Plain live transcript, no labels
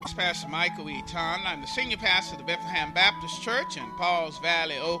Pastor Michael Eaton. I'm the senior pastor of the Bethlehem Baptist Church in Pauls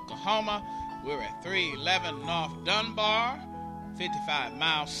Valley, Oklahoma. We're at 311 North Dunbar, 55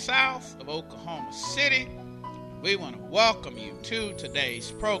 miles south of Oklahoma City. We want to welcome you to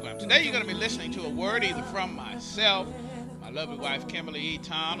today's program. Today you're going to be listening to a word either from myself, my lovely wife Kimberly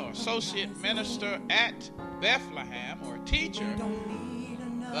Eaton, or associate minister at Bethlehem, or a teacher.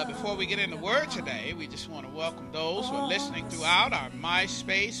 But before we get into the word today, we just want to welcome those who are listening throughout our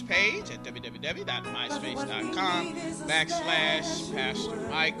MySpace page at www.myspace.com/Pastor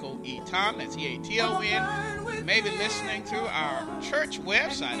Michael Eaton. That's E-A-T-O-N. You may be listening through our church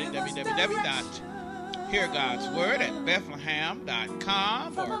website at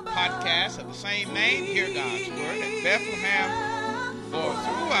www.heargodsword@bethlehem.com, or podcast of the same name, Hear God's Word at Bethlehem, or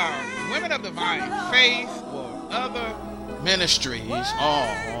through our Women of Divine Faith or other ministries all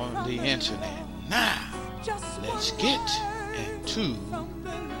on the internet. Now, let's get into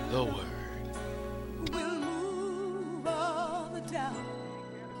the word. We'll move all the doubt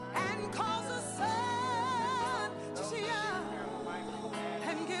and cause the sun to shine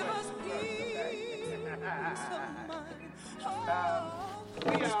and give us peace of mind.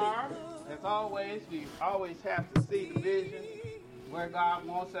 We are, as always, we always have to see the vision, where God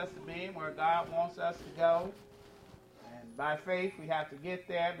wants us to be, where God wants us to go. By faith, we have to get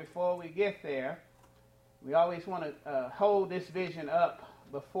there. Before we get there, we always want to hold this vision up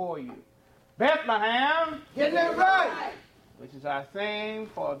before you. Bethlehem, getting it right, which is our theme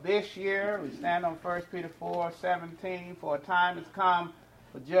for this year. We stand on 1 Peter 4:17. For a time has come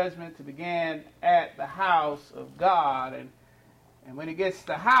for judgment to begin at the house of God. And when it gets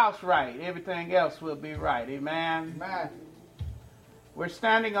the house right, everything else will be right. Amen? Amen. We're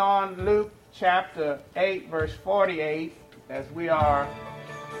standing on Luke chapter 8, verse 48, as we are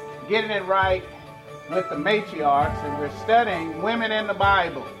getting it right with the matriarchs, and we're studying women in the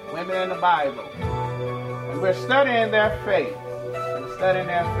Bible. Women in the Bible. And we're studying their faith.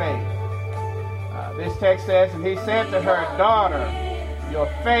 This text says, and he said to her, daughter, your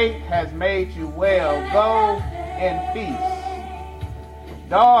faith has made you well. Go in peace.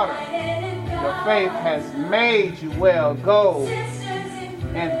 Daughter, your faith has made you well. Go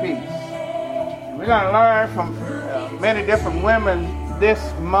in peace. We're going to learn from many different women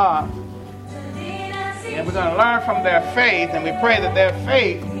this month. And we're going to learn from their faith. And we pray that their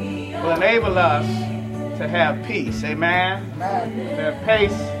faith will enable us to have peace. Amen? Their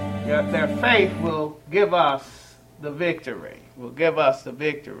faith will give us the victory.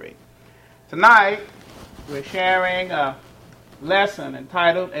 Tonight, we're sharing a lesson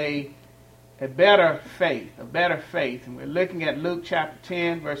entitled A Better Faith. And we're looking at Luke chapter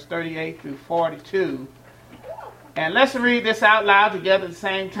 10, verse 38 through 42. And let's read this out loud together at the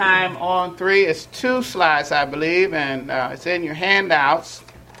same time on 3. It's 2 slides, I believe, and it's in your handouts.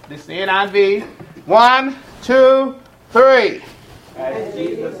 This is the NIV. 1, 2, 3. As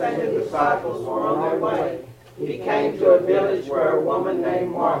Jesus and his disciples were on their way, he came to a village where a woman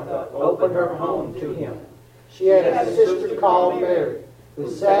named Martha opened her home to him. She had a sister called Mary,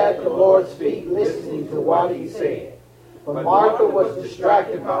 who sat at the Lord's feet listening to what he said. But Martha was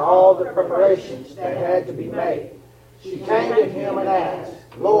distracted by all the preparations that had to be made. She came to him and asked,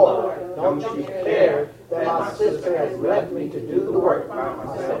 Lord, don't you care that my sister has left me to do the work by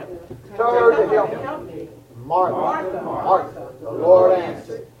myself? Tell her to help me. Martha, Martha, the Lord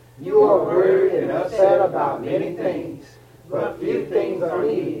answered, you are worried and upset about many things, but few things are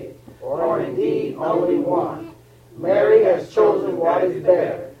needed, or indeed only one. Mary has chosen what is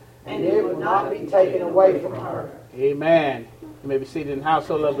better, and it will not be taken away from her. Amen. You may be seated in the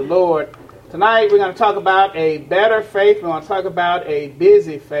household of the Lord. Tonight we're going to talk about a better faith. We're going to talk about a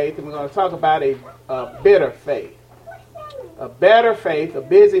busy faith, and we're going to talk about a bitter faith. A better faith, a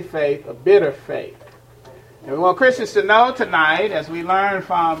busy faith, a bitter faith. And we want Christians to know tonight, as we learn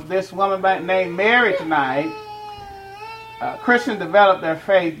from this woman named Mary tonight, Christians develop their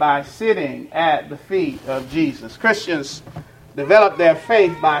faith by sitting at the feet of Jesus. Christians develop their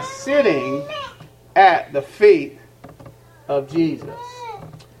faith by sitting at the feet of Jesus.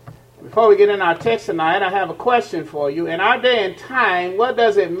 Before we get in our text tonight, I have a question for you. In our day and time, what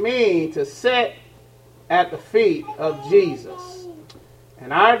does it mean to sit at the feet of Jesus?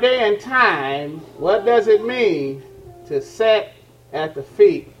 In our day and time, what does it mean to sit at the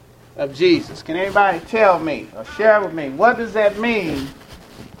feet of Jesus? Can anybody tell me or share with me, what does that mean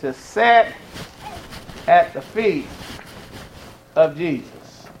to sit at the feet of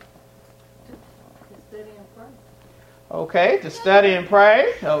Jesus? To study and pray. Okay, to study and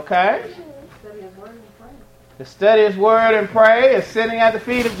pray. Okay. Study His Word and pray. To study His Word and pray is sitting at the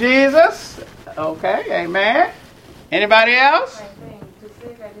feet of Jesus. Okay, amen. Anybody else? Same thing. To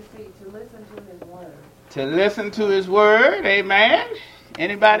sit at Majesty, to listen to his word. To listen to his word. Amen.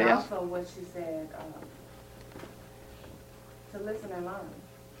 Anybody And else? also what she said, to listen and learn.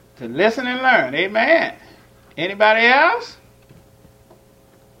 To listen and learn. Amen. Anybody else?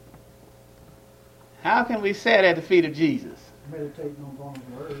 How can we sit at the feet of Jesus? Meditating upon the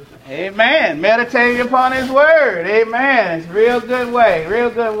word. Amen. Meditating upon his word. Amen. It's a real good way. Real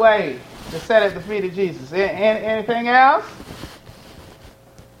good way to sit at the feet of Jesus. Anything else?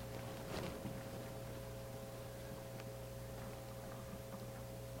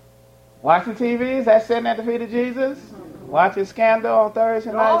 Watching TV, is that sitting at the feet of Jesus? Watching Scandal on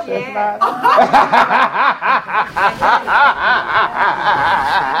Thursday nights? Oh, yeah.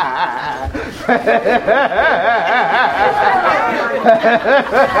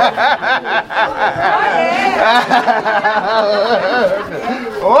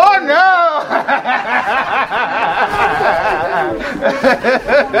 Oh no!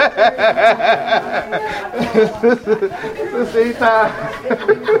 See time.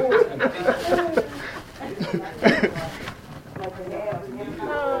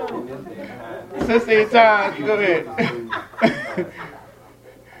 Sister Time, go ahead.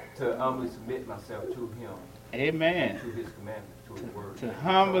 To humbly submit myself to him. Amen. To his commandments, to his word. To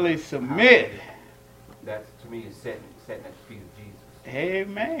humbly submit. That to me is setting at the feet of Jesus.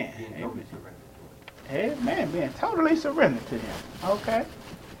 Amen. Being totally surrendered to him. Amen. Being totally surrendered to him. Okay.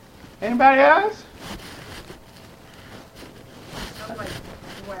 Anybody else? Kind of like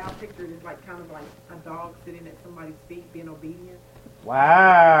the way I picture it is like kind of like a dog sitting at somebody's feet being obedient.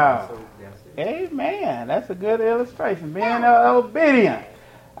 Wow. So that's it. Amen. That's a good illustration. Being obedient.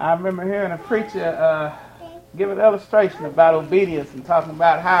 I remember hearing a preacher give an illustration about obedience and talking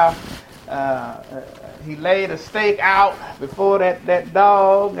about how he laid a steak out before that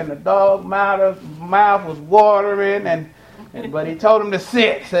dog, and the dog mouth was watering, but he told him to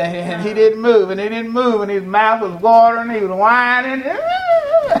sit, and he didn't move, and his mouth was watering, he was whining,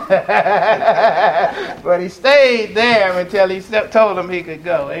 but he stayed there until he told him he could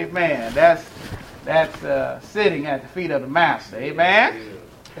go. Amen. That's sitting at the feet of the Master. Amen.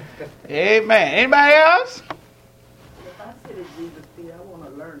 Amen. Anybody else? If I sit at Jesus' feet, I want to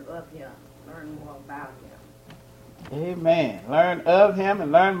learn of him, learn more about him. Amen. Learn of him and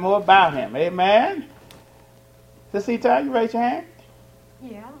learn more about him. Amen. Sister Ita, you raise your hand.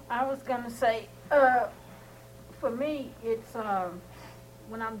 Yeah, I was going to say, for me, it's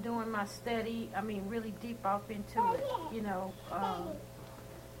when I'm doing my study, really deep off into it,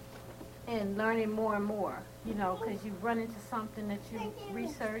 and learning more and more, because you run into something that you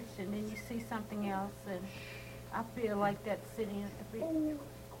research and then you see something else, and I feel like that's sitting at the feet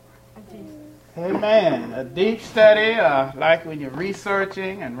of Jesus. Amen. A deep study, like when you're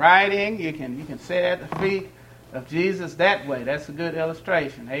researching and writing, you can sit at the feet of Jesus that way. That's a good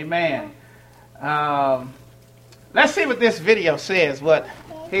illustration. Amen. Let's see what this video says, what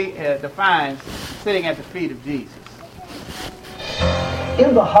he defines sitting at the feet of Jesus.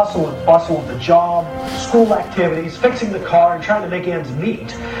 In the hustle and bustle of the job, school activities, fixing the car, and trying to make ends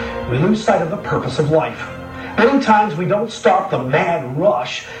meet, we lose sight of the purpose of life. Many times we don't start the mad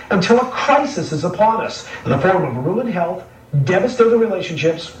rush until a crisis is upon us in the form of ruined health, devastated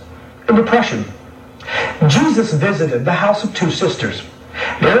relationships, and depression. Jesus visited the house of two sisters.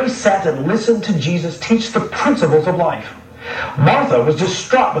 Mary sat and listened to Jesus teach the principles of life. Martha was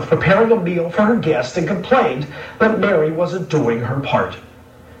distraught with preparing a meal for her guests and complained that Mary wasn't doing her part.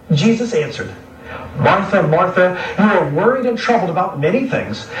 Jesus answered, "Martha, Martha, you are worried and troubled about many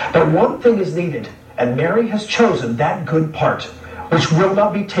things, but one thing is needed, and Mary has chosen that good part, which will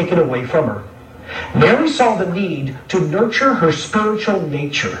not be taken away from her." Mary saw the need to nurture her spiritual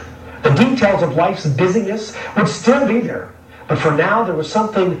nature. The details of life's busyness would still be there, but for now there was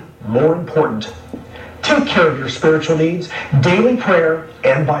something more important. Take care of your spiritual needs, daily prayer,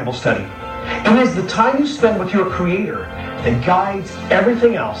 and Bible study. It is the time you spend with your Creator that guides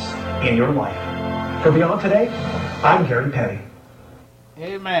everything else in your life. For Beyond Today, I'm Gary Petty.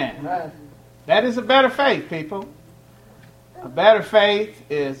 Amen. That is a better faith, people. A better faith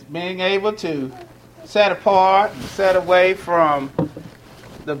is being able to set apart and set away from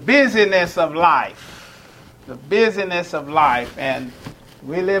the busyness of life. The busyness of life. And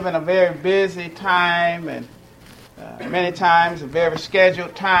we live in a very busy time, and many times a very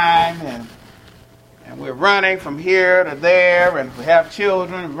scheduled time, and we're running from here to there, and we have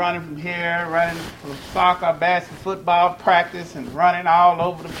children running from here, running from soccer, basketball, football practice, and running all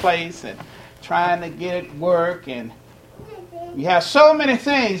over the place, and trying to get at work, and you have so many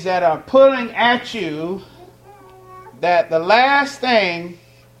things that are pulling at you that the last thing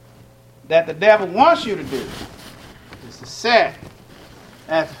that the devil wants you to do is to sit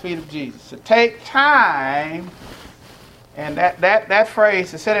at the feet of Jesus. To take time, and that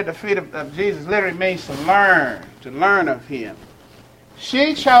phrase, to sit at the feet of Jesus, literally means to learn of him.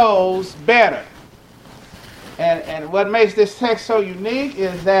 She chose better. And what makes this text so unique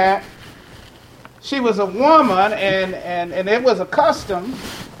is that she was a woman, and it was a custom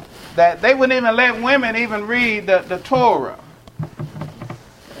that they wouldn't even let women even read the Torah.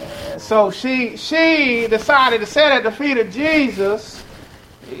 So she decided to sit at the feet of Jesus,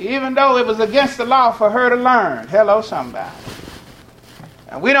 even though it was against the law for her to learn. Hello, somebody.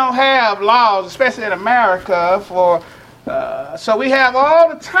 And we don't have laws, especially in America, for so we have all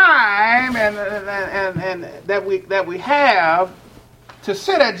the time and that we have to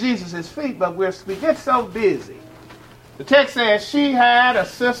sit at Jesus' feet, but we get so busy. The text says she had a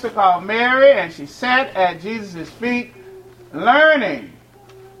sister called Mary, and she sat at Jesus' feet, learning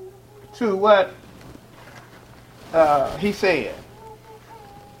to what he said.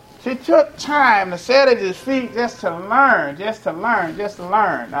 She took time to sit at his feet just to learn.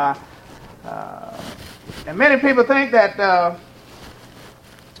 And many people think that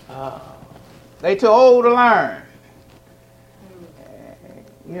they too old to learn.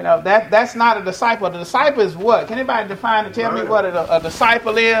 You know, that's not a disciple. The disciple is what? Can anybody define and tell me what a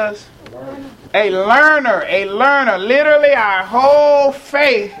disciple is? A learner. Literally, our whole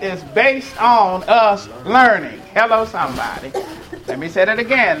faith is based on us learning. Hello, somebody. Let me say that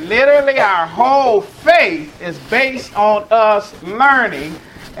again. Literally, our whole faith is based on us learning.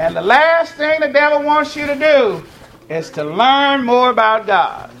 And the last thing the devil wants you to do is to learn more about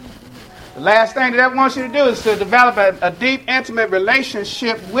God. The last thing the devil wants you to do is to develop a deep, intimate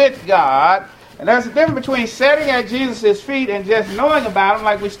relationship with God. And there's a difference between sitting at Jesus' feet and just knowing about him.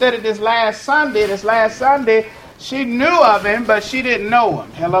 Like we studied this last Sunday, she knew of him, but she didn't know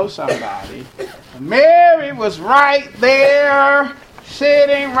him. Hello, somebody. Mary was right there,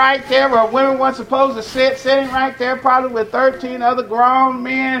 sitting right there where women weren't supposed to sit, sitting right there probably with 13 other grown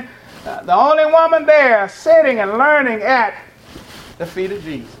men. The only woman there sitting and learning at the feet of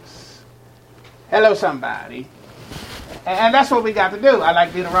Jesus. Hello, somebody. And that's what we got to do. I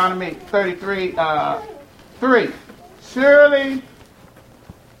like Deuteronomy 33:3. Surely,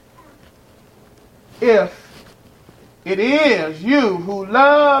 if it is you who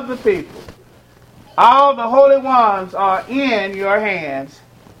love the people, all the holy ones are in your hands.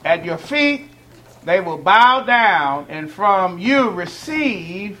 At your feet, they will bow down and from you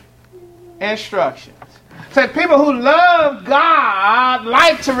receive instructions. So people who love God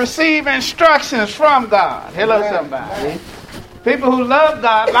like to receive instructions from God. Hello, somebody. People who love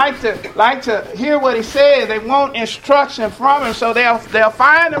God like to hear what he says. They want instruction from him, so they'll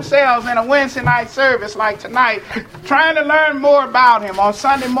find themselves in a Wednesday night service like tonight, trying to learn more about him on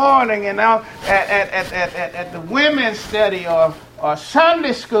Sunday morning and at the women's study or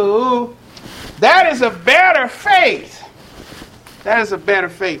Sunday school. That is a better faith. That is a better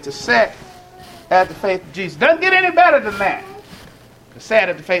faith to sit at the faith of Jesus. Doesn't get any better than that. To sit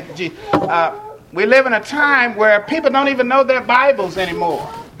at the faith of Jesus. We live in a time where people don't even know their Bibles anymore.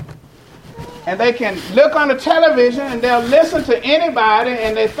 And they can look on the television and they'll listen to anybody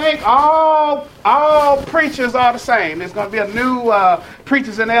and they think all preachers are the same. There's going to be a new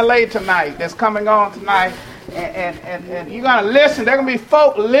preachers in LA tonight that's coming on tonight. And you're going to listen. There are going to be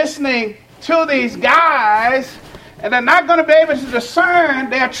folk listening to these guys and they're not going to be able to discern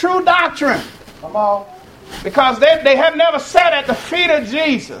their true doctrine. Come on. Because they have never sat at the feet of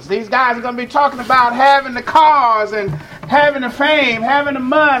Jesus. These guys are going to be talking about having the cars and having the fame, having the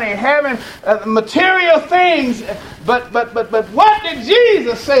money, having material things. But what did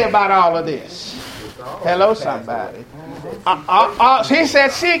Jesus say about all of this? Hello, somebody. He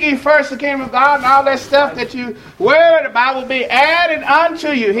said, seek ye first the kingdom of God, and all that stuff that you worried about will be added unto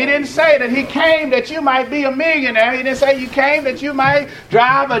you. He didn't say that he came that you might be a millionaire. He didn't say you came that you might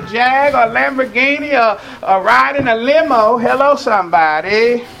drive a Jag or Lamborghini or ride in a limo. Hello,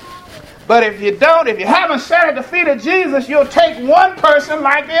 somebody. But if you haven't sat at the feet of Jesus, you'll take one person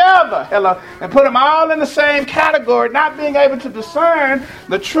like the other, hello, and put them all in the same category, not being able to discern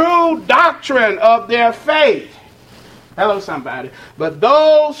the true doctrine of their faith. Hello, somebody. But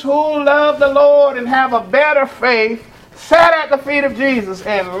those who love the Lord and have a better faith sat at the feet of Jesus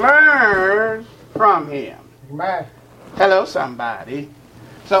and learned from him. Amen. Hello, somebody.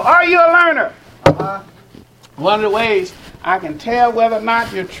 So are you a learner? One of the ways I can tell whether or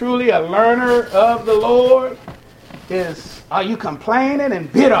not you're truly a learner of the Lord is, are you complaining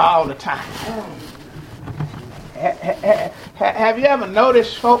and bitter all the time? Have you ever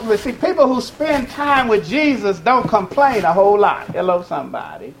noticed folks? See, people who spend time with Jesus don't complain a whole lot. Hello,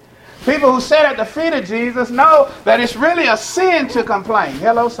 somebody. People who sit at the feet of Jesus know that it's really a sin to complain.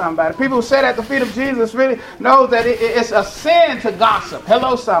 Hello, somebody. People who sit at the feet of Jesus really know that it's a sin to gossip.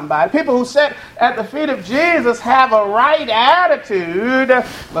 Hello, somebody. People who sit at the feet of Jesus have a right attitude.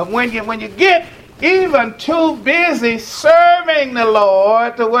 But when you get even too busy serving the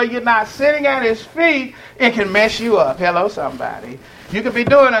Lord to where you're not sitting at his feet, it can mess you up. Hello, somebody. You could be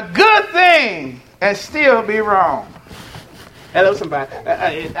doing a good thing and still be wrong. Hello, somebody.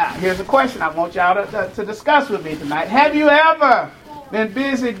 Here's a question I want y'all to discuss with me tonight. Have you ever been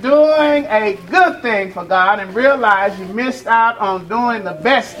busy doing a good thing for God and realized you missed out on doing the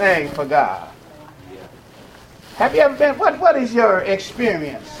best thing for God? Have you ever been, what is your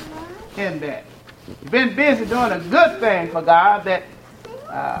experience in that? You've been busy doing a good thing for God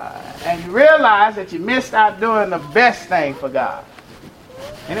and you realize that you missed out doing the best thing for God.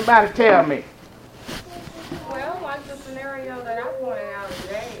 Anybody tell me? Well, like the scenario that I pointed out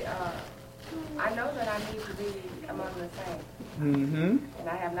today, I know that I need to be among the saints. Mm-hmm. And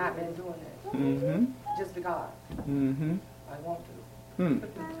I have not been doing it. Mm-hmm. Just because Mm-hmm. I want to. Mm.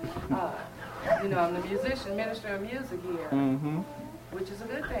 I'm the musician, minister of music here, Mm-hmm. which is a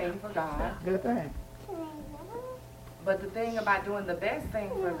good thing for God. Good thing. But the thing about doing the best thing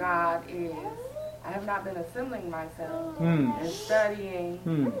for God is I have not been assembling myself and studying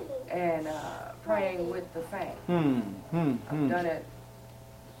and praying with the saints. I've done it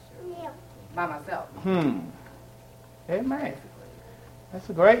by myself. Amen. That's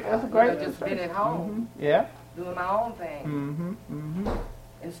a great. Just been at home. Yeah. Doing my own thing.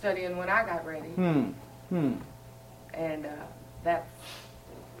 And studying when I got ready. And that's,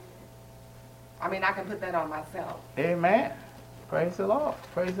 I can put that on myself. Amen. Praise the Lord.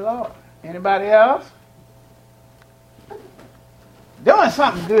 Praise the Lord. Anybody else? Doing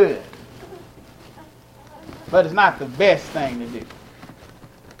something good, but it's not the best thing to do.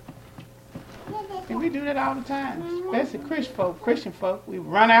 And we do that all the time, especially Christian folk. We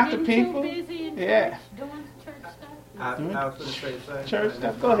run after people. Yeah. Doing church stuff. I was going to say the same Church thing.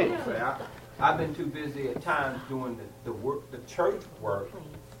 stuff. Go ahead. I've been too busy at times doing the work, the church work,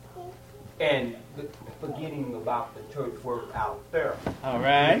 and forgetting about the church work out there. All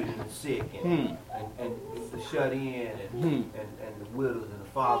right. And the sick and the shut in and the widows and the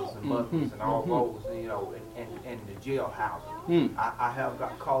fathers and mothers and all those, and the jailhouses. I have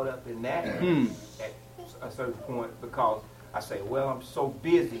got caught up in that at a certain point because I say, well, I'm so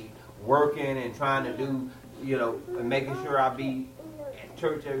busy working and trying to do, and making sure I be at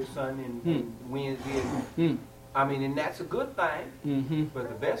church every Sunday and Wednesday. And that's a good thing. But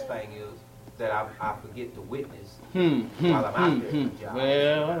the best thing is that I forget to witness while I'm out there at the job.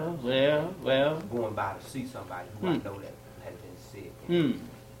 Well. Going by to see somebody who I know that has been sick.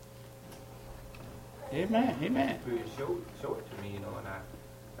 Amen. Spirit show it to me, and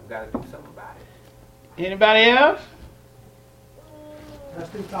I've got to do something about it. Anybody else? That's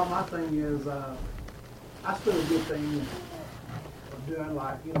been called my thing is, I still a good thing of doing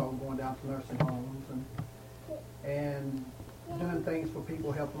going down to nursing homes and doing things for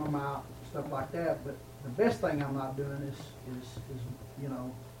people, helping them out, stuff like that. But the best thing I'm not doing is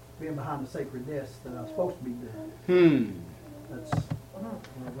being behind the sacred desk that I'm supposed to be doing. That's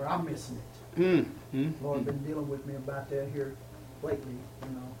where I'm missing it. Lord been dealing with me about that here lately,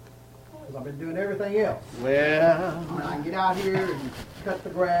 because I've been doing everything else. Well, I can get out here and cut the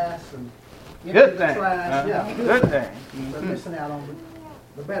grass and good the thing. trash. Yeah, Good thing. But missing out on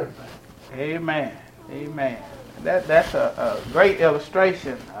the better thing. Amen. That's a great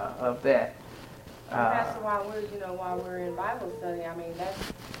illustration of that. That's why we're in Bible study.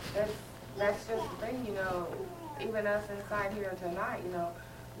 That's just the thing. Even us inside here tonight.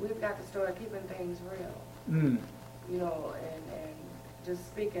 We've got to start keeping things real. And just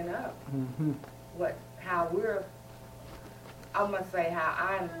speaking up. How we're. I must say how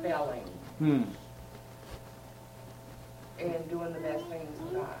I'm failing. And doing the best things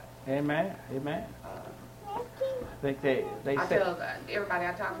for God. Amen. I think they I say. tell everybody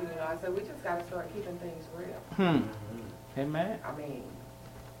I talk to, I said we just got to start keeping things real. Amen.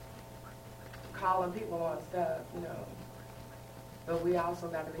 Calling people on stuff, but we also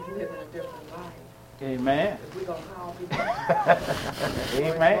got to be living a different life. Amen. If we're going to call people, Amen. it's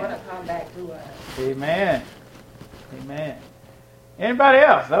going to come back to us. Amen. Anybody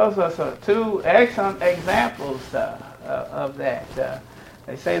else? Those are two excellent examples of that.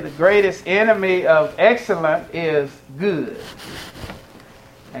 They say the greatest enemy of excellent is good.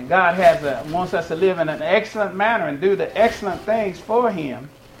 And God wants us to live in an excellent manner and do the excellent things for Him.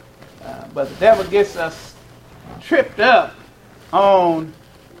 But the devil gets us tripped up on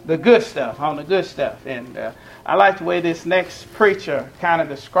the good stuff, on the good stuff. And I like the way this next preacher kind of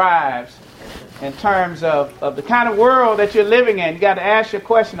describes in terms of the kind of world that you're living in. You got to ask your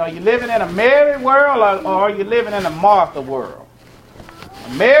question, are you living in a Mary world or are you living in a Martha world?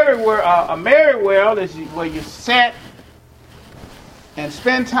 A Mary world is where you sit and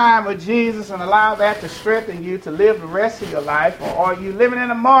spend time with Jesus and allow that to strengthen you to live the rest of your life. Or are you living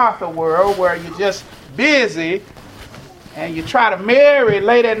in a Martha world where you're just busy and you try to marry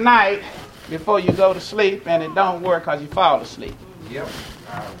late at night before you go to sleep and it don't work because you fall asleep? Yep.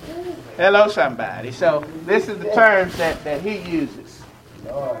 Hello, somebody. So this is the terms that he uses.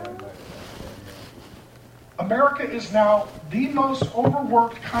 America is now the most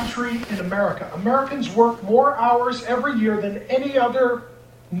overworked country in America. Americans work more hours every year than any other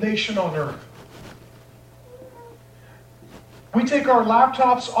nation on earth. We take our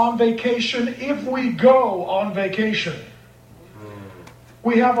laptops on vacation if we go on vacation.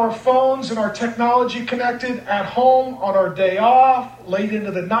 We have our phones and our technology connected at home on our day off, late into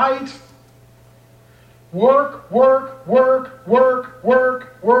the night. Work, work, work, work,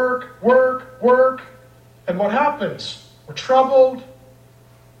 work, work, work, work. And what happens? We're troubled,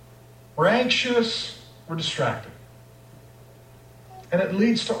 we're anxious, we're distracted. And it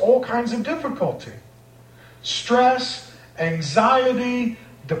leads to all kinds of difficulty. Stress, anxiety,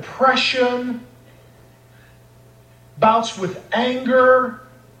 depression, bouts with anger,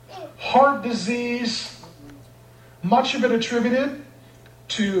 heart disease, much of it attributed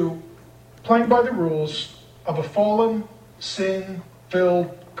to playing by the rules of a fallen,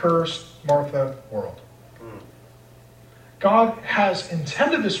 sin-filled, cursed Martha world. God has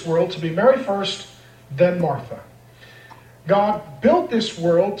intended this world to be Mary first, then Martha. God built this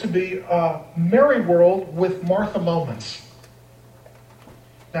world to be a Mary world with Martha moments.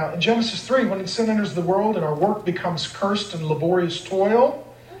 Now, in Genesis 3, when sin enters the world and our work becomes cursed and laborious toil,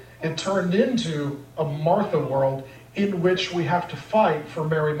 it turned into a Martha world in which we have to fight for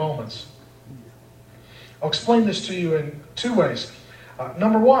Mary moments. I'll explain this to you in two ways.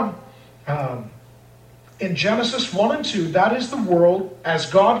 Number one, in Genesis 1 and 2, that is the world as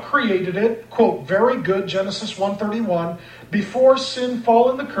God created it, quote, very good, Genesis 1:31, before sin, fall,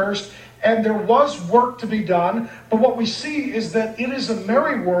 and the curse, and there was work to be done. But what we see is that it is a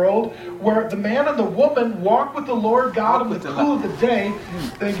merry world where the man and the woman walk with the Lord God in the cool of the day.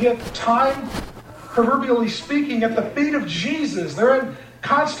 They get time, proverbially speaking, at the feet of Jesus. They're in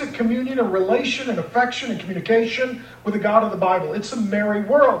constant communion and relation and affection and communication with the God of the Bible. It's a merry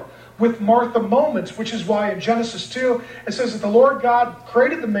world with Martha moments, which is why in Genesis 2, it says that the Lord God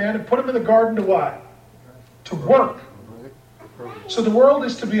created the man and put him in the garden to what? To work. So the world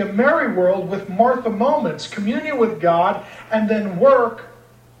is to be a merry world with Martha moments, communion with God, and then work.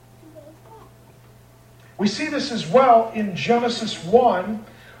 We see this as well in Genesis 1,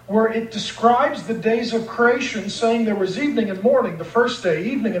 where it describes the days of creation, saying there was evening and morning, the first day,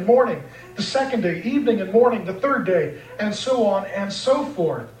 evening and morning, the second day, evening and morning, the third day, and so on and so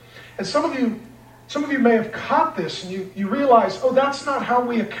forth. And some of you may have caught this, and you realize, oh, that's not how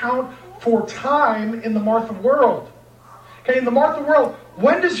we account for time in the Martha world. Okay, in the Martha world,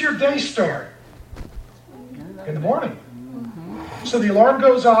 when does your day start? In the morning. So the alarm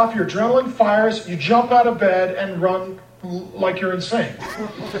goes off, your adrenaline fires, you jump out of bed and run like you're insane.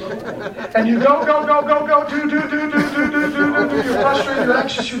 And you go, do. You're frustrated, you're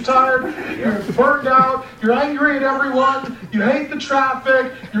anxious, you're tired, you're burned out, you're angry at everyone, you hate the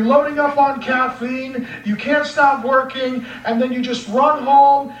traffic, you're loading up on caffeine, you can't stop working, and then you just run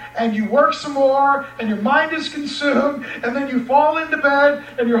home and you work some more and your mind is consumed, and then you fall into bed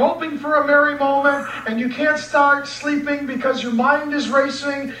and you're hoping for a merry moment and you can't start sleeping because your mind is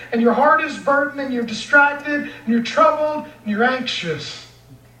racing and your heart is burdened and you're distracted and you're troubled and you're anxious.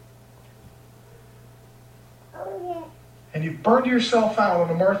 And you've burned yourself out on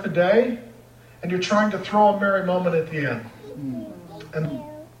a Martha day, and you're trying to throw a merry moment at the end. And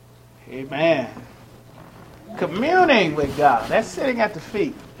Amen. Communing with God. That's sitting at the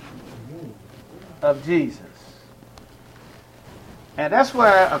feet of Jesus. And that's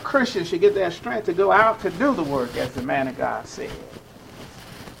where a Christian should get their strength to go out to do the work, as the man of God said.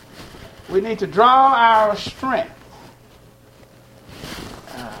 We need to draw our strength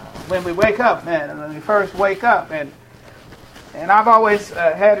when we wake up, man, when we first wake up. And I've always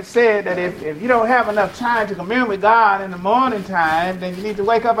had it said that if you don't have enough time to commune with God in the morning time, then you need to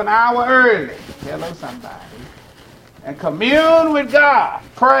wake up an hour early. Hello, somebody. And commune with God.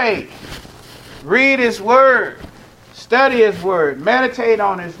 Pray. Read His Word. Study His Word. Meditate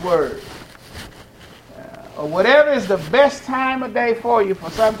on His Word. or whatever is the best time of day for you. For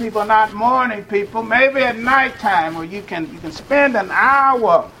some people, not morning people, maybe at nighttime, where you can spend an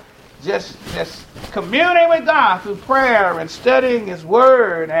hour just communing with God through prayer and studying His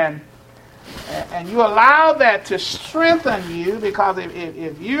Word, and you allow that to strengthen you, because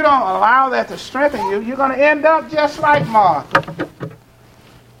if you don't allow that to strengthen you, you're going to end up just like Martha.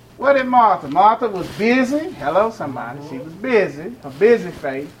 What did Martha? Martha was busy. Hello, somebody. She was busy, a busy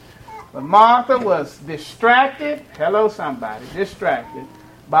faith. But Martha was distracted. Hello, somebody. Distracted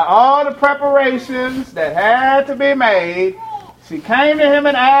by all the preparations that had to be made. She came to him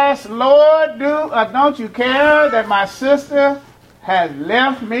and asked, Lord, don't you care that my sister has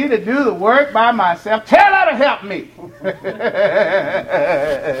left me to do the work by myself? Tell her to help me.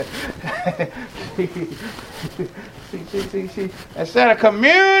 She instead of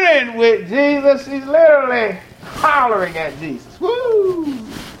communing with Jesus, she's literally hollering at Jesus. Woo!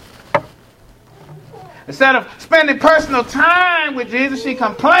 Instead of spending personal time with Jesus, she's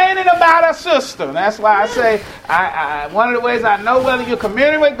complaining about her sister. And that's why I say one of the ways I know whether you're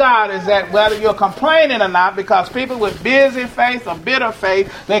communing with God is that whether you're complaining or not, because people with busy faith or bitter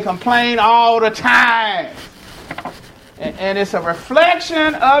faith, they complain all the time. And it's a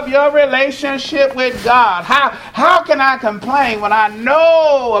reflection of your relationship with God. How can I complain when I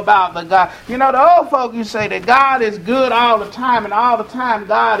know about the God? You know, the old folk, you say that God is good all the time, and all the time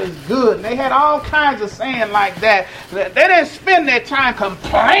God is good. And they had all kinds of saying like that. They didn't spend their time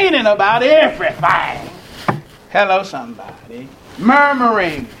complaining about everything. Hello, somebody.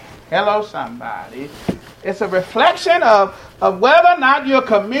 Murmuring. Hello, somebody. It's a reflection of whether or not you're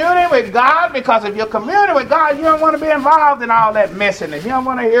communing with God, because if you're communing with God, you don't want to be involved in all that messiness. You don't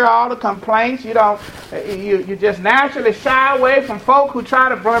want to hear all the complaints. You just naturally shy away from folk who try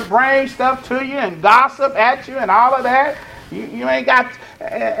to bring stuff to you and gossip at you and all of that. You ain't got,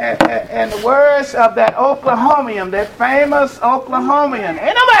 and the words of that Oklahomian, that famous Oklahomian,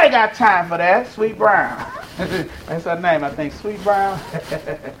 ain't nobody got time for that. Sweet Brown. That's her name, I think, Sweet Brown.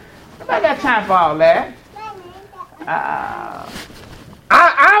 Nobody got time for all that. I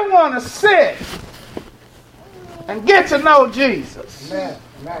want to sit and get to know Jesus. Amen.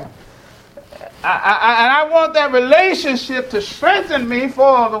 And I want that relationship to strengthen me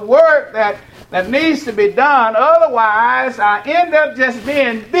for the work that needs to be done. Otherwise, I end up just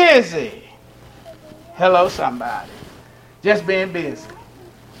being busy. Hello, somebody. Just being busy.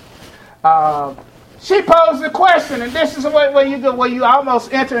 She posed the question, and this is where you go, where you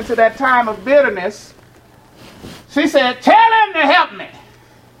almost enter into that time of bitterness. She said, tell him to help me.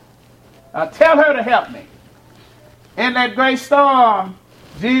 Tell her to help me. In that great storm,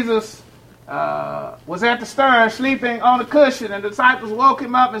 Jesus was at the stern sleeping on a cushion, and the disciples woke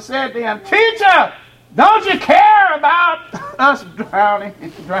him up and said to him, Teacher, don't you care about us drowning?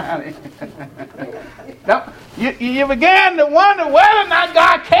 You begin to wonder whether or not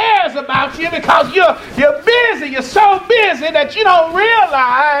God cares about you, because you're busy. You're so busy that you don't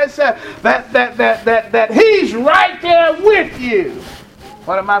realize that He's right there with you.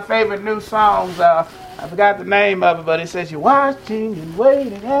 One of my favorite new songs, I forgot the name of it, but it says, you're watching and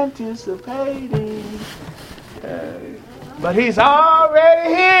waiting, anticipating. But He's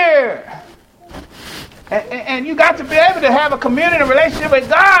already here. And you got to be able to have a community relationship with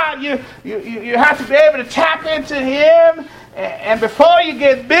God. You have to be able to tap into Him. And before you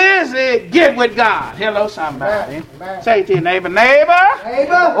get busy, get with God. Hello, somebody. Amen. Say to your neighbor, neighbor.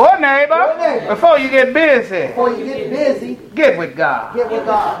 Before you get busy, get with God. Get with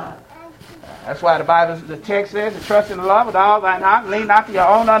God. That's why the text says, to trust in the Lord with all thine heart, lean not to your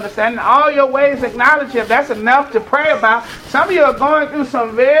own understanding. All your ways acknowledge Him. That's enough to pray about. Some of you are going through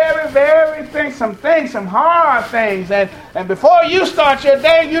some very, very some hard things. And before you start your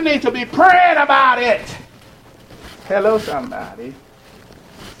day, you need to be praying about it. Hello, somebody.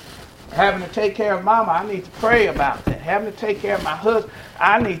 Having to take care of mama, I need to pray about that. Having to take care of my husband,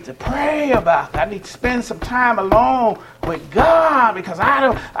 I need to pray about that. I need to spend some time alone with God, because I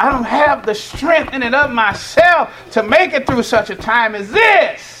don't have the strength in and of myself to make it through such a time as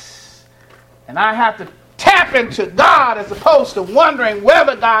this. And I have to tap into God as opposed to wondering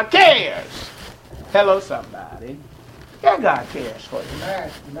whether God cares. Hello, somebody. Yeah, God cares for you.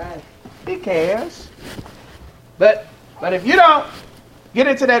 Amen. He cares. But if you don't get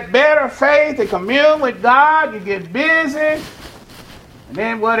into that better faith and commune with God, you get busy, and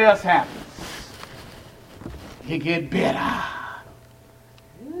then what else happens? You get bitter.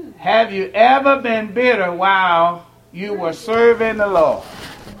 Have you ever been bitter while you were serving the Lord?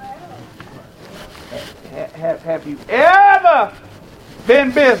 Have you ever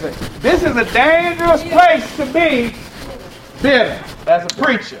been busy? This is a dangerous place to be bitter as a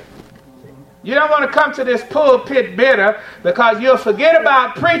preacher. You don't want to come to this pulpit bitter because you'll forget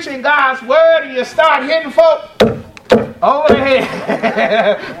about preaching God's word and you'll start hitting folk over the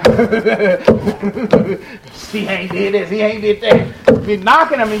head. He ain't did this, he ain't did that. You be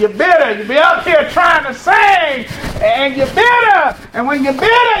knocking them and you're bitter. You be up here trying to sing and you're bitter. And when you're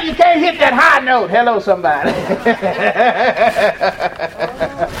bitter, you can't hit that high note. Hello, somebody.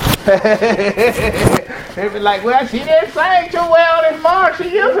 They be like, well, she didn't sing too well this morning. She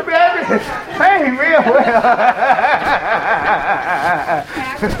used to be able to sing real well.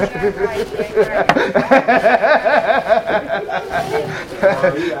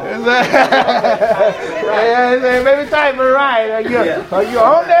 Maybe type it right. You're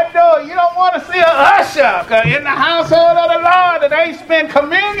on that door. You don't want to see an usher in the household of the Lord that ain't spend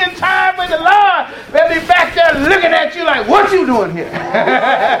communion time with the Lord. They'll be back there looking at you like, what you doing here?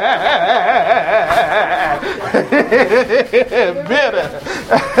 Bitter.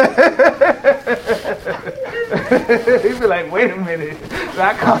 He'd be like, wait a minute. Did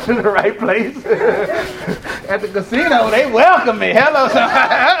I come to the right place? At the casino, they welcome me. Hello,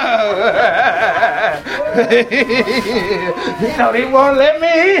 you know, they won't let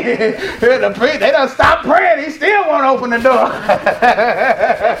me in. They don't stop praying. He still won't open the door.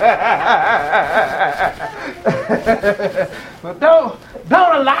 But don't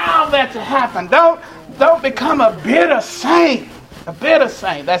allow that to happen. Don't become a bitter saint. A bitter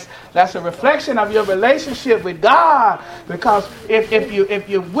saint. That's a reflection of your relationship with God. Because if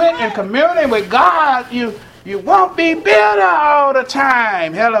you went in communion with God, you won't be bitter all the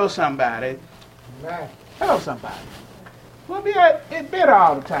time. Hello, somebody. Right. Hello, somebody. Won't be bitter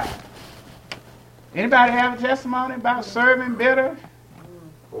all the time. Anybody have a testimony about serving bitter?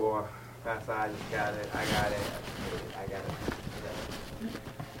 Or Pastor, I just got it. I got it.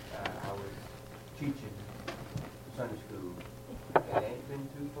 I was teaching Sunday school. It ain't been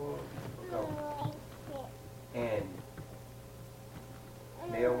too far ago. And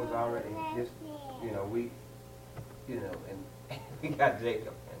Neil was already just, and we got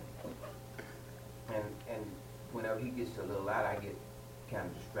Jacob. And whenever he gets a little loud, I get kind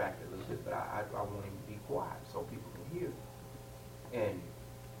of distracted a little bit, but I want him to be quiet so people can hear.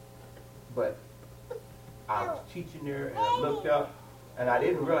 But I was teaching there, and I looked up, and I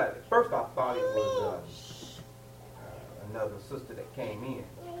didn't realize. At first, I thought it was another sister that came in.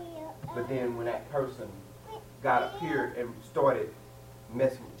 But then when that person got up here and started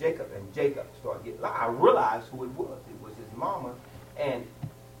messing with Jacob, and Jacob started getting loud, I realized who it was. It was his mama, and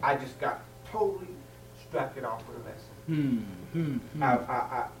I just got totally distracted off of the lesson.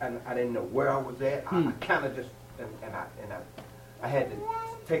 I didn't know where I was at. I kind of just, I had to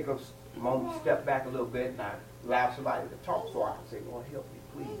take a moment, step back a little bit, and I allowed somebody to talk so I could say, Lord, help me,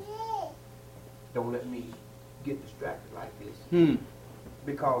 please. Don't let me get distracted like this.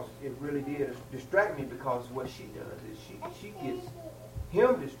 Because it really did distract me, because what she does is she gets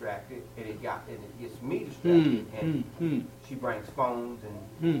him distracted, and it gets me distracted. And she brings phones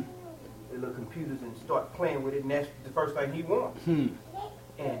and little computers and start playing with it, and that's the first thing he wants.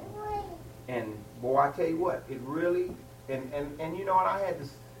 And boy, I tell you what, it really, and you know what,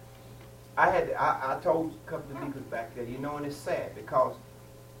 I told a couple of deacons back there, and it's sad because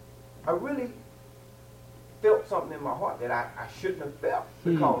I really felt something in my heart that I shouldn't have felt,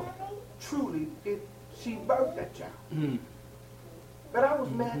 because truly she birthed that child. But I was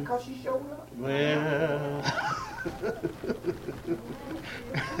mad because she showed up. Well.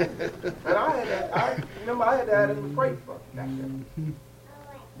 And I remember I had to have him pray for back then.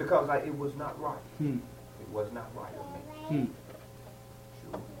 Because it was not right. It was not right of me.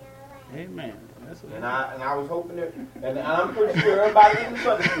 Sure. Amen. And I was hoping that, and I'm pretty sure everybody in the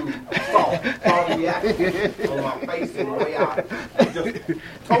Sunday school saw the reaction on my face and the way I just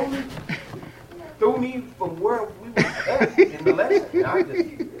totally threw me from where we were at in the lesson. And I just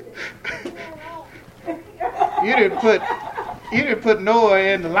You didn't put Noah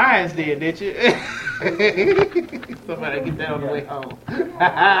in the lion's den, did you? Somebody get that on the way home. And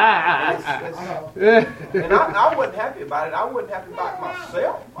I wasn't happy about it. I wasn't happy about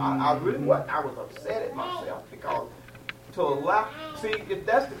myself. I really wasn't. I was upset at myself because see, if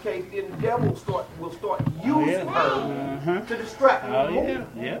that's the case, then the devil will start using her to distract me more.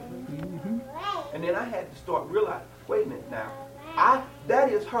 And then I had to start realizing, wait a minute now, that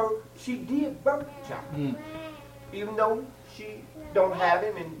is her. She did birth the child, even though she don't have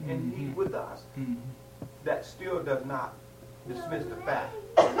him and he's with us. That still does not dismiss the fact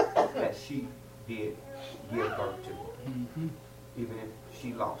that she did give birth to him, even if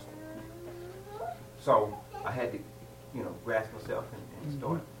she lost him. So I had to, grasp myself and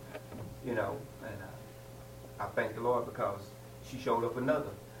start, and I thank the Lord because she showed up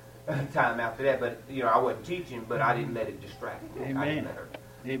another time after that. But you know, I wasn't teaching, but I didn't let it distract me. Amen. I didn't let her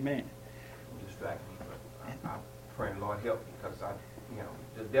Amen. distract me. But I pray, Lord, help me, because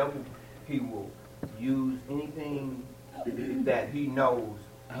the devil, he will use anything that he knows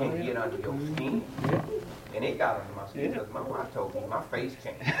can get under your skin. Yeah. And it got under my skin because my wife told me my face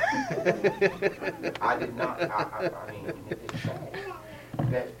changed. I did not. I mean, it's sad.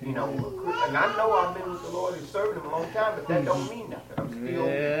 That, and I know I've been with the Lord and serving Him a long time, but that don't mean nothing. I'm still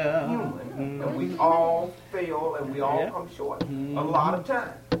human, and we all fail, and we all come short a lot of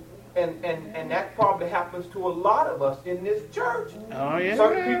times. And that probably happens to a lot of us in this church. Oh, yeah.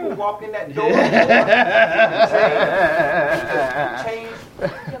 Certain people walk in that door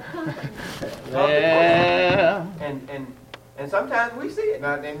and sometimes we see it.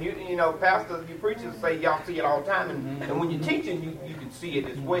 And you know, pastors, you preachers say y'all see it all the time, and when you're teaching, you can see it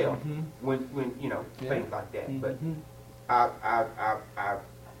as well. When things like that. But I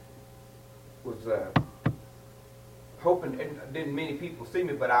was hoping, and didn't many people see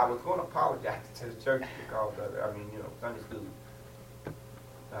me, but I was going to apologize to the church because Sunday school,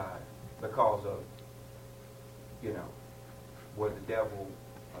 because of where the devil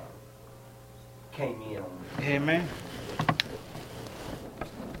came in on me. Amen.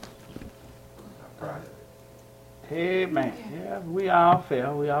 Amen. Yeah, we all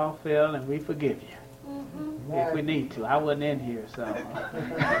fail, and we forgive you. If we need to. I wasn't in here, so.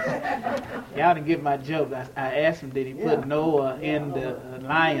 Y'all didn't get my joke. I asked him, did he put Noah in the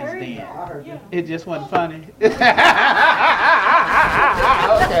lion's den? It just wasn't funny. Okay,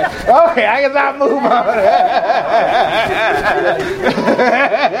 I guess I'll move on.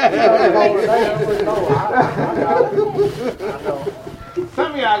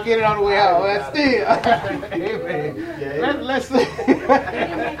 Some of y'all get it on the way out, but still.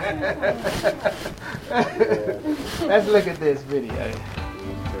 Let's look at this video.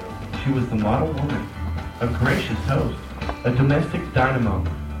 She was the model woman, a gracious host, a domestic dynamo,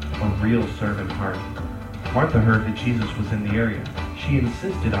 a real servant heart. Martha heard that Jesus was in the area. She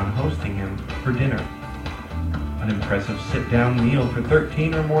insisted on hosting him for dinner. An impressive sit-down meal for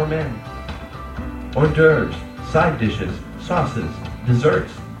 13 or more men. Hors d'oeuvres, side dishes, sauces,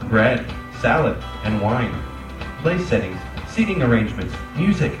 desserts, bread, salad, and wine. Place settings, seating arrangements,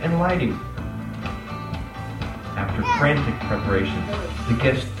 music, and lighting. After frantic preparations, the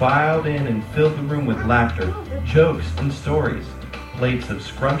guests filed in and filled the room with laughter, jokes, and stories. Plates of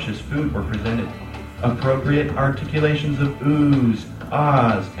scrumptious food were presented. Appropriate articulations of oohs,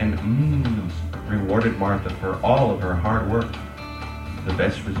 ahs, and mms rewarded Martha for all of her hard work. The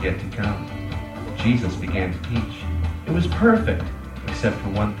best was yet to come. Jesus began to teach. It was perfect, except for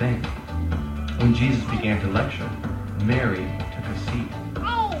one thing. When Jesus began to lecture, Mary took a seat.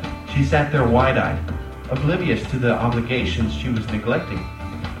 She sat there wide-eyed, oblivious to the obligations she was neglecting.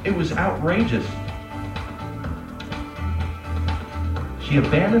 It was outrageous. She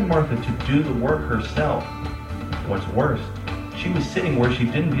abandoned Martha to do the work herself. What's worse, she was sitting where she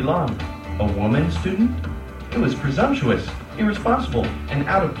didn't belong. A woman student? It was presumptuous, irresponsible, and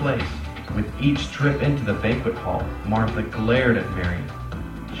out of place. With each trip into the banquet hall, Martha glared at Mary.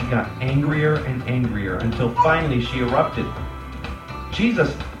 She got angrier and angrier until finally she erupted.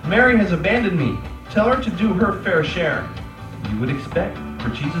 Jesus, Mary has abandoned me. Tell her to do her fair share. You would expect for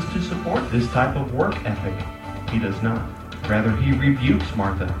Jesus to support this type of work ethic. He does not. Rather, he rebukes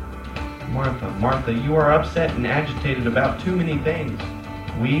Martha. Martha, Martha, you are upset and agitated about too many things.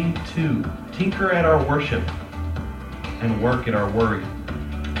 We, too, tinker at our worship and work at our worry.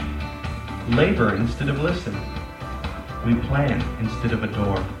 Labor instead of listen. We plan instead of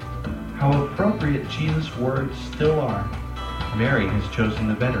adore. How appropriate Jesus' words still are. Mary has chosen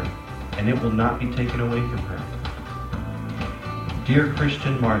the better, and it will not be taken away from her. Dear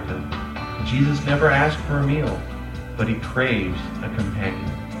Christian Martha, Jesus never asked for a meal, but he craves a companion.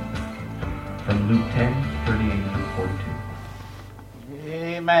 From Luke 10:38-42.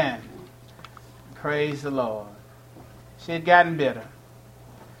 Amen. Praise the Lord. She had gotten bitter.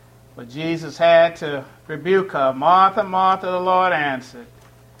 But Jesus had to rebuke her. Martha, Martha, the Lord answered,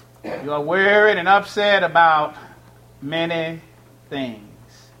 you are worried and upset about many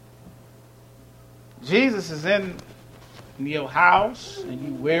things. Jesus is in your house and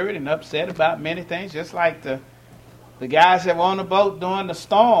you worried and upset about many things, just like the guys that were on the boat during the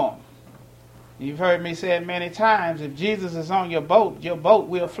storm. You've heard me say it many times, if Jesus is on your boat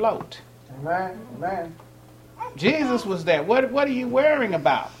will float. Amen. Amen. Jesus was there. What are you worrying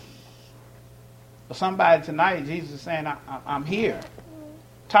about? For somebody tonight, Jesus is saying, I'm here.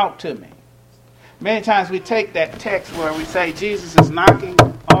 Talk to me. Many times we take that text where we say Jesus is knocking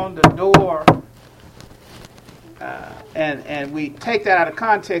on the door And we take that out of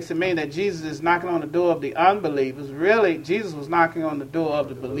context and mean that Jesus is knocking on the door of the unbelievers. Really, Jesus was knocking on the door of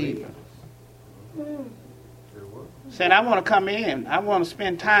the believer. Saying, I want to come in. I want to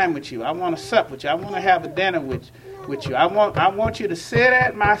spend time with you. I want to sup with you. I want to have a dinner with you. I want you to sit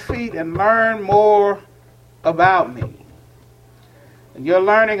at my feet and learn more about me. And your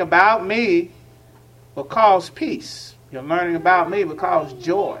learning about me will cause peace. Your learning about me will cause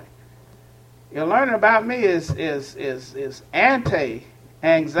joy. Your learning about me is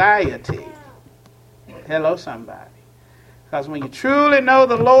anti-anxiety. Hello, somebody. Because when you truly know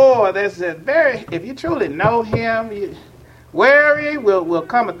the Lord, if you truly know Him, worry will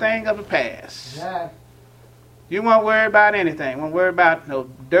come a thing of the past. Yeah. You won't worry about anything. You won't worry about no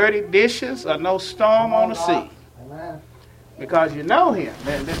dirty dishes or no storm on the sea. Amen. Because you know Him.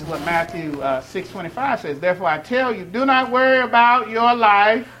 This is what Matthew 6:25 says. Therefore I tell you, do not worry about your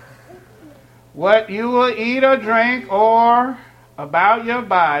life, what you will eat or drink, or about your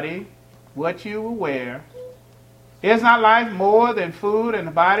body, what you will wear. Is not life more than food, and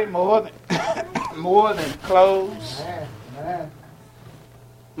the body more than clothes? Amen.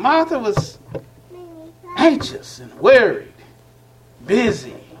 Martha was anxious and worried,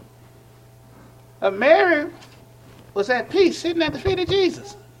 busy. Mary was at peace, sitting at the feet of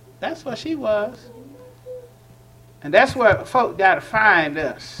Jesus. That's what she was. And that's where folk got to find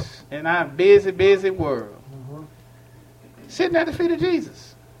us in our busy, busy world. Sitting at the feet of Jesus.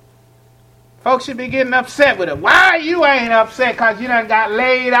 Folks should be getting upset with it. Why you ain't upset? Because you done got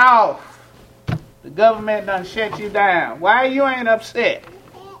laid off. The government done shut you down. Why you ain't upset?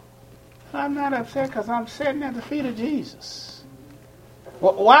 I'm not upset because I'm sitting at the feet of Jesus.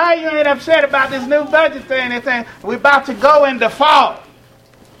 Well, why you ain't upset about this new budget thing? They think we're about to go in default.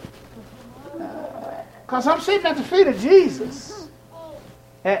 Because I'm sitting at the feet of Jesus.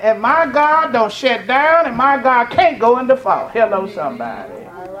 And my God don't shut down, and my God can't go in default. Hello, somebody.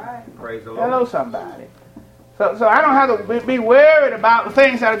 Praise the Lord. Hello, somebody. So I don't have to be worried about the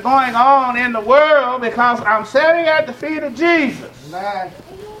things that are going on in the world because I'm sitting at the feet of Jesus. Amen.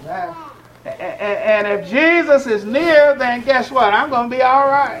 And if Jesus is near, then guess what? I'm going to be all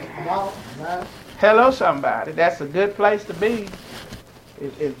right. Hello, somebody. That's a good place to be.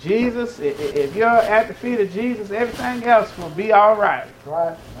 If you're at the feet of Jesus, everything else will be all right.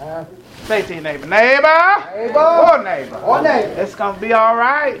 Right. Say to your neighbor, or neighbor. It's going to be all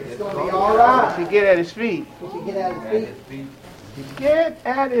right. It's going to be all right. If you get at His feet. If you get at His feet. If you get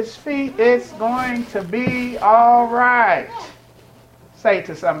at His feet, it's going to be all right. Say it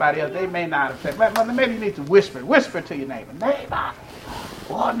to somebody else. They may not have said. Maybe you need to whisper. Whisper to your neighbor. Neighbor.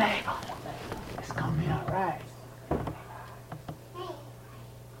 It's going to be all right.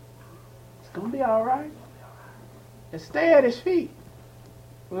 It's going to be all right. And stay at His feet.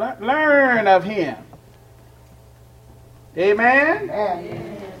 Learn of Him. Amen?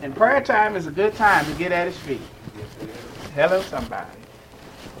 Amen. And prayer time is a good time to get at His feet. Hello, somebody.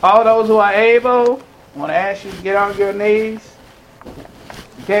 All those who are able, I want to ask you to get on your knees.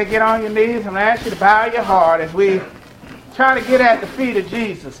 You can't get on your knees, I'm going to ask you to bow your heart as we try to get at the feet of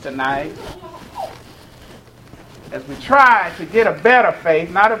Jesus tonight. As we try to get a better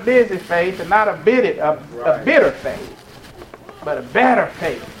faith, not a busy faith and not a bitter faith, but a better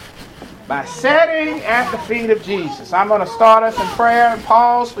faith by sitting at the feet of Jesus. I'm going to start us in prayer and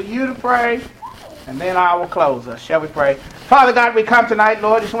pause for you to pray, and then I will close us. Shall we pray? Father God, we come tonight,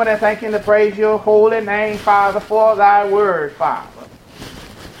 Lord, just want to thank you and to praise your holy name, Father, for thy word, Father.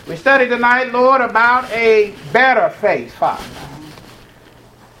 We studied tonight, Lord, about a better faith, Father.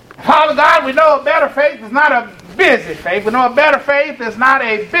 Father God, we know a better faith is not a busy faith. We know a better faith is not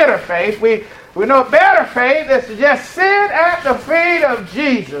a bitter faith. We know a better faith is to just sit at the feet of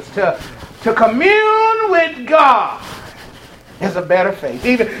Jesus, to commune with God is a better faith.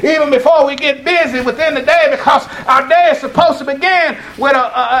 Even before we get busy within the day, because our day is supposed to begin with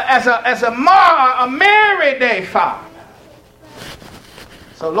a merry day, Father.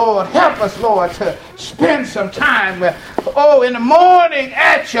 So, Lord, help us, Lord, to spend some time, in the morning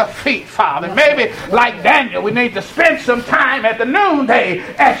at your feet, Father. Maybe, like Daniel, we need to spend some time at the noonday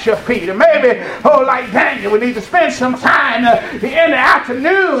at your feet. And maybe, like Daniel, we need to spend some time in the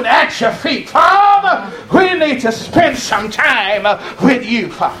afternoon at your feet. Father, we need to spend some time with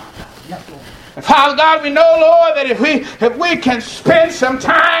you, Father. And Father God, we know, Lord, that if we can spend some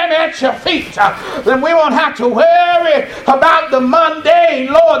time at your feet, then we won't have to worry about the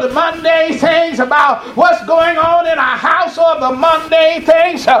mundane, Lord, the mundane things about what's going on in our house, or the mundane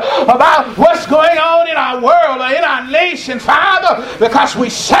things about what's going on in our world or in our nation, Father, because we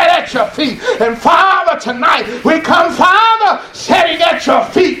sat at your feet. And Father, tonight we come, Father, sitting at your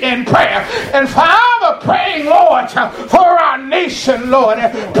feet in prayer. And Father, praying, Lord, for our nation, Lord.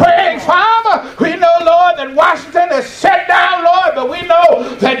 And praying, Father, we know, Lord, that Washington is shut down, Lord, but we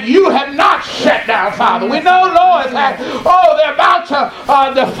know that you have not shut down, Father. We know, Lord, that, they're about to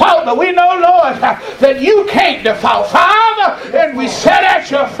default, but we know, Lord, that you can't default, Father. And we sit at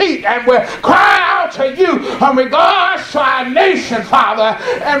your feet and we cry out to you in regards to our nation, Father,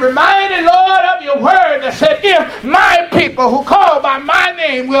 and reminding, Lord, of your word that said, if my people who call by my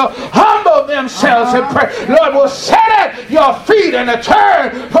name will humble themselves and pray, Lord, will sit at your feet and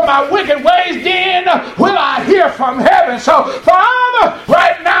turn from our wicked ways, then will I hear from heaven. So, Father,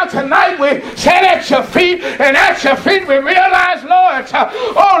 right now, tonight, we sit at your feet, and at your feet we realize, Lord,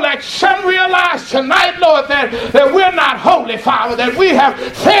 like some realize tonight, Lord, that we're not holy, Father, that we have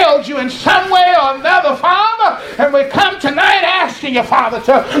failed you in some way or another, Father, and we come tonight asking you, Father,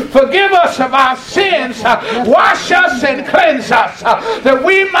 to forgive us of our sins, wash us and cleanse us, that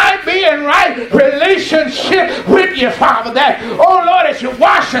we might be in right relationship with you, Father, that, oh Lord, as you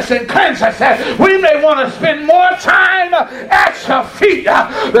wash us and cleanse us, that we may want to spend more time at your feet,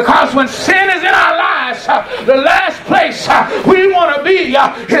 because when sin is in our lives, the last place we want to be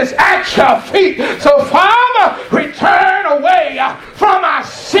is at your feet. So, Father, we turn away from our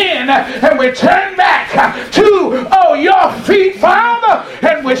sin and we turn back to, your feet, Father,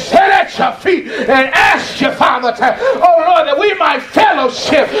 and we sit at your feet and ask you, Father, to, Lord, that we might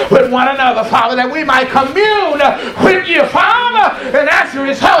fellowship with one another, Father, that we might commune with you, Father, and as a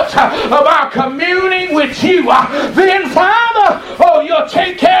result of our communing with you, then, Father, you'll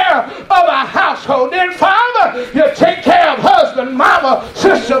take care of our household. Then, Father, you'll take care of husband, mama,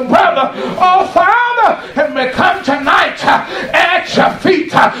 sister, brother. Oh, Father, and we come tonight at your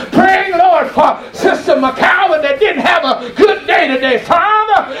feet, praying, Lord, for Sister McCowan that didn't have a good day today,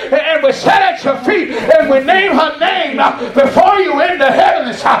 Father, and we sat at your feet and we name her name before you in the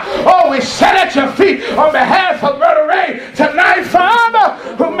heavens. We sat at your feet on behalf of Brother Ray tonight,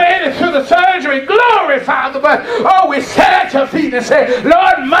 Father, who made it through the surgery. Glory, Father, but we sat at your feet and said,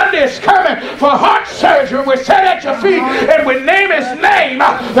 Lord, Monday is coming for heart surgery. We sat at your feet and we name his name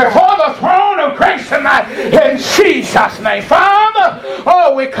before the throne of grace tonight in Jesus' name. Father,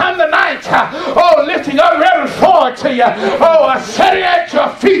 we come tonight, lifting up Reverend Ford to you, sitting at your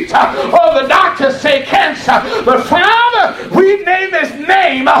feet, the doctors say cancer, but Father, we name his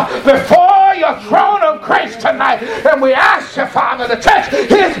name before your throne of grace tonight, and we ask you, Father, to touch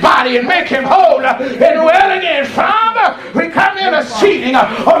his body and make him whole and well again. Father, we come interceding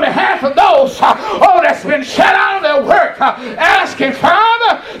on behalf of those that's been shut out of their work, asking,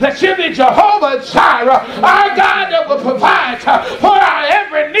 Father, that you be Jehovah Jireh, our God that will provide for our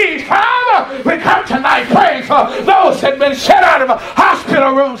every need. Father, we come tonight praying for those that have been shut out of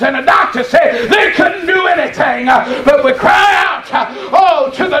hospital rooms and the doctors said they couldn't do anything, but we cry out,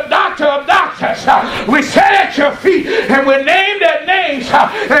 to the doctor of doctors. We sat at your feet and we named their names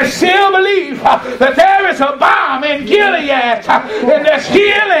and still believe that there is a balm in Gilead and there's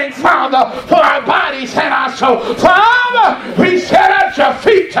healing, Father, for our bodies and our soul. Father, we sat at your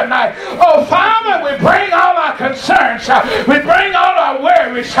feet tonight. Father, we bring all our concerns, we bring all our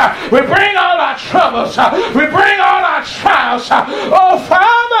worries, we bring all our troubles, we bring all our trials,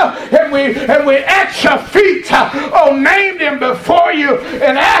 Father, and we at your feet, name them before you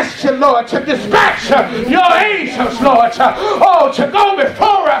and ask you, Lord, to dispatch your angels, Lord, to go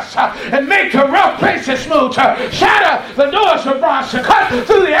before us and make the rough places smooth, to shatter the doors of bronze, to cut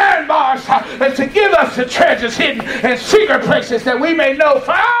through the iron bars, and to give us the treasures hidden in secret places, that we may know,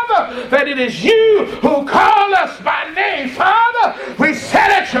 Father, that it is you who call us by name. Father, we sat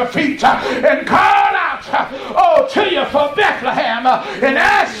at your feet and called out, to you for Bethlehem, and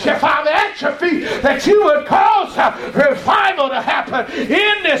asked you, Father, at your feet, that you would cause revival to happen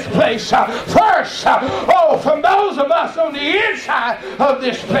in this place first, from those of us on the inside of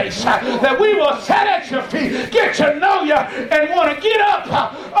this place, that we will sit at your feet, get to know you, and want to get up,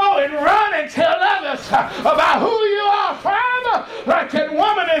 and run and tell others about who you are, Father, like that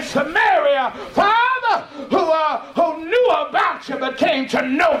woman in Samaria, Father, who knew about you but came to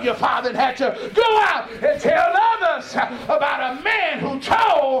know you, Father, and had to go out and tell others about a man who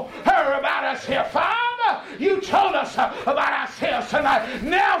told her about us here. Father, you told us about ourselves tonight.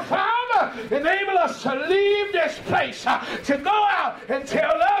 Now, Father, enable us to leave this place, to go out and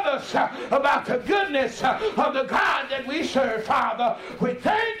tell others about the goodness of the God that we serve, Father. We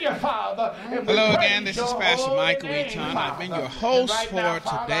thank you, Father. Hello again, this is Pastor Michael Eaton. I've been your host for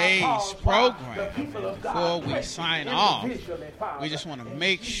today's program. Before we sign off, we just want to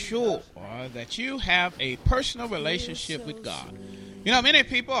make sure that you have a personal relationship with God. You know, many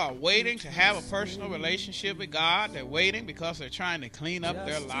people are waiting to have a personal relationship with God. They're waiting because they're trying to clean up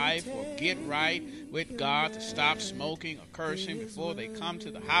their life or get right with God, to stop smoking or cursing before they come to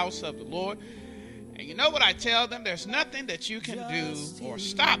the house of the Lord. And you know what I tell them? There's nothing that you can do or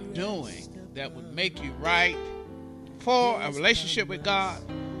stop doing that would make you right for a relationship with God.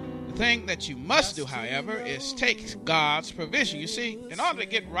 The thing that you must do, however, is take God's provision. You see, in order to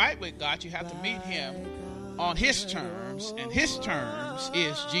get right with God, you have to meet Him on His terms, and His terms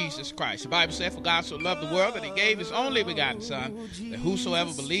is Jesus Christ. The Bible said, "For God so loved the world that He gave His only begotten Son, that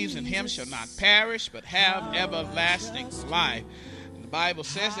whosoever believes in Him shall not perish, but have everlasting life." And the Bible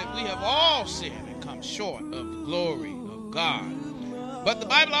says that we have all sinned and come short of the glory of God. But the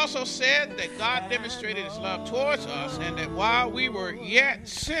Bible also said that God demonstrated His love towards us, and that while we were yet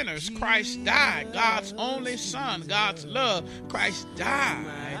sinners, Christ died. God's only Son, God's love, Christ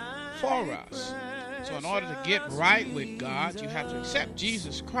died for us. So in order to get right with God, you have to accept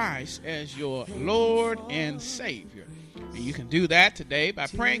Jesus Christ as your Lord and Savior. And you can do that today by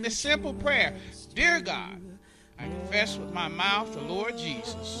praying this simple prayer. Dear God, I confess with my mouth the Lord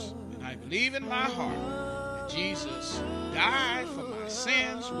Jesus, and I believe in my heart that Jesus died for my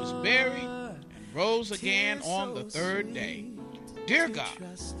sins, was buried, and rose again on the third day. Dear God,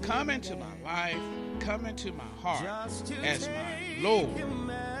 come into my life, come into my heart as my Lord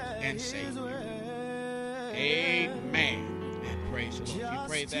and Savior. Amen. And praise the Lord. If you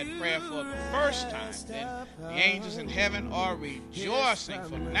prayed that prayer for the first time, then the angels in heaven are rejoicing,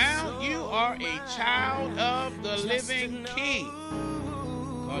 for now you are a child of the living King.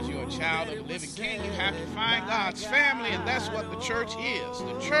 Because you're a child of the living King, you have to find God's family, and that's what the church is.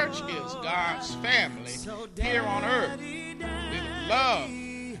 The church is God's family here on earth. We would love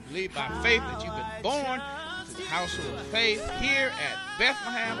to believe by faith that you've been born into the household of faith here at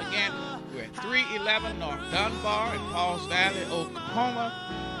Bethlehem. Again, we're at 311 North Dunbar in Pauls Valley, Oklahoma,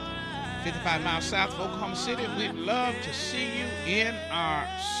 55 miles south of Oklahoma City. We'd love to see you in our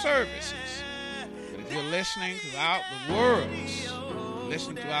services. But if you're listening throughout the world,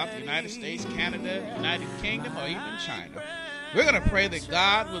 listening throughout the United States, Canada, United Kingdom, or even China, we're going to pray that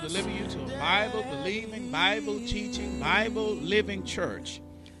God will deliver you to a Bible-believing, Bible-teaching, Bible-living church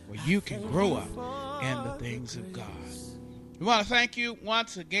where you can grow up in the things of God. We want to thank you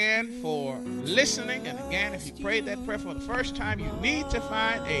once again for listening. And again, if you prayed that prayer for the first time, you need to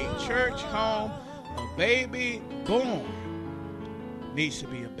find a church home. A baby born needs to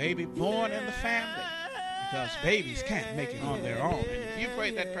be a baby born in the family, because babies can't make it on their own. And if you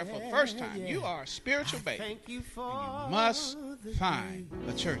prayed that prayer for the first time, you are a spiritual baby, and you must find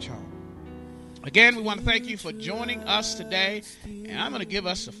a church home. Again, we want to thank you for joining us today, and I'm going to give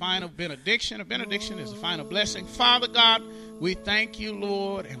us a final benediction. A benediction is a final blessing. Father God, we thank you,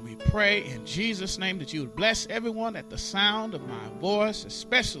 Lord, and we pray in Jesus' name that you would bless everyone at the sound of my voice,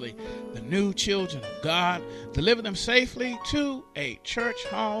 especially the new children of God. Deliver them safely to a church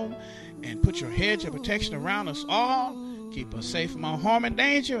home, and put your hedge of protection around us all. Keep us safe from all harm and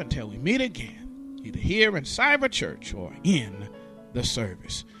danger until we meet again, either here in Cyber Church or in the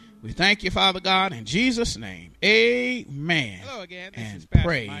service. We thank you, Father God, in Jesus' name. Amen. Hello again. This is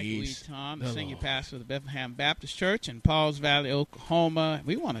Pastor Michael Eaton, the senior pastor of the Bethlehem Baptist Church in Pauls Valley, Oklahoma.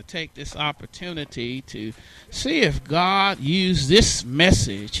 We want to take this opportunity to see if God used this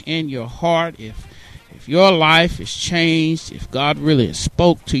message in your heart, if your life is changed, if God really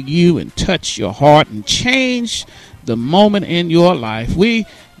spoke to you and touched your heart and changed the moment in your life. We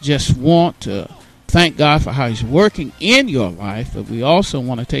just want to thank God for how He's working in your life, but we also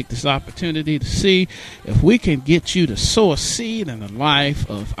want to take this opportunity to see if we can get you to sow a seed in the life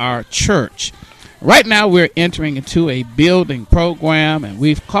of our church. Right now we're entering into a building program, and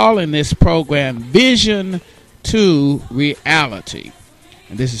we've calling this program Vision to Reality.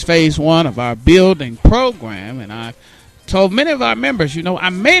 And this is phase 1 of our building program, and I've told many of our members, you know, I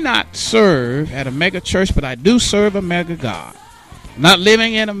may not serve at a mega church, but I do serve a mega God. I'm not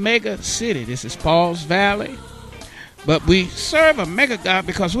living in a mega city. This is Pauls Valley. But we serve a mega God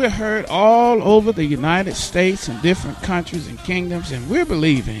because we're heard all over the United States and different countries and kingdoms, and we're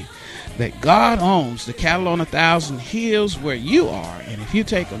believing that God owns the cattle on 1,000 hills where you are. And if you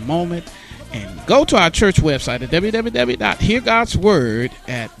take a moment and go to our church website at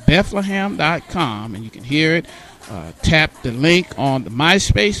www.heargodsword@bethlehem.com, and you can hear it tap the link on the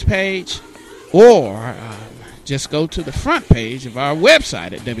MySpace page, or just go to the front page of our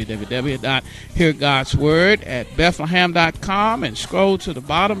website at www.heargodsword@bethlehem.com and scroll to the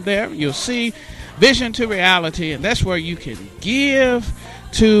bottom there. You'll see Vision to Reality, and that's where you can give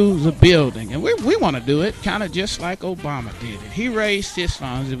to the building. And we want to do it kind of just like Obama did it. He raised his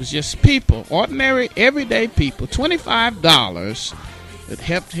funds. It was just people, ordinary, everyday people, $25 that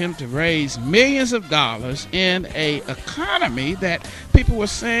helped him to raise millions of dollars in a economy that people were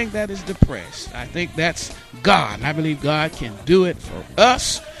saying that is depressed. I think that's God, and I believe God can do it for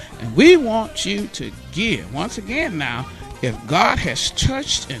us, and we want you to give. Once again now, if God has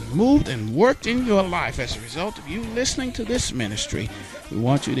touched and moved and worked in your life as a result of you listening to this ministry, we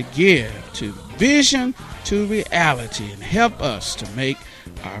want you to give to Vision to Reality and help us to make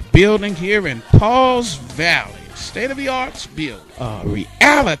our building here in Pauls Valley, state-of-the-art build,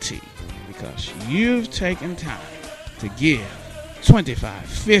 reality, because you've taken time to give 25,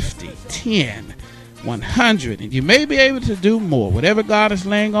 50, 10, 100, and you may be able to do more, whatever God is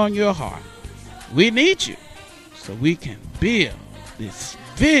laying on your heart. We need you so we can build this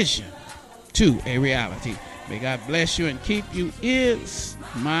vision to a reality. May God bless you and keep you is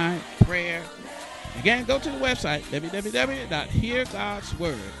my prayer. Again, go to the website,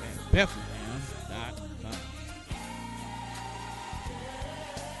 www.heargodsword@bethlehem.com.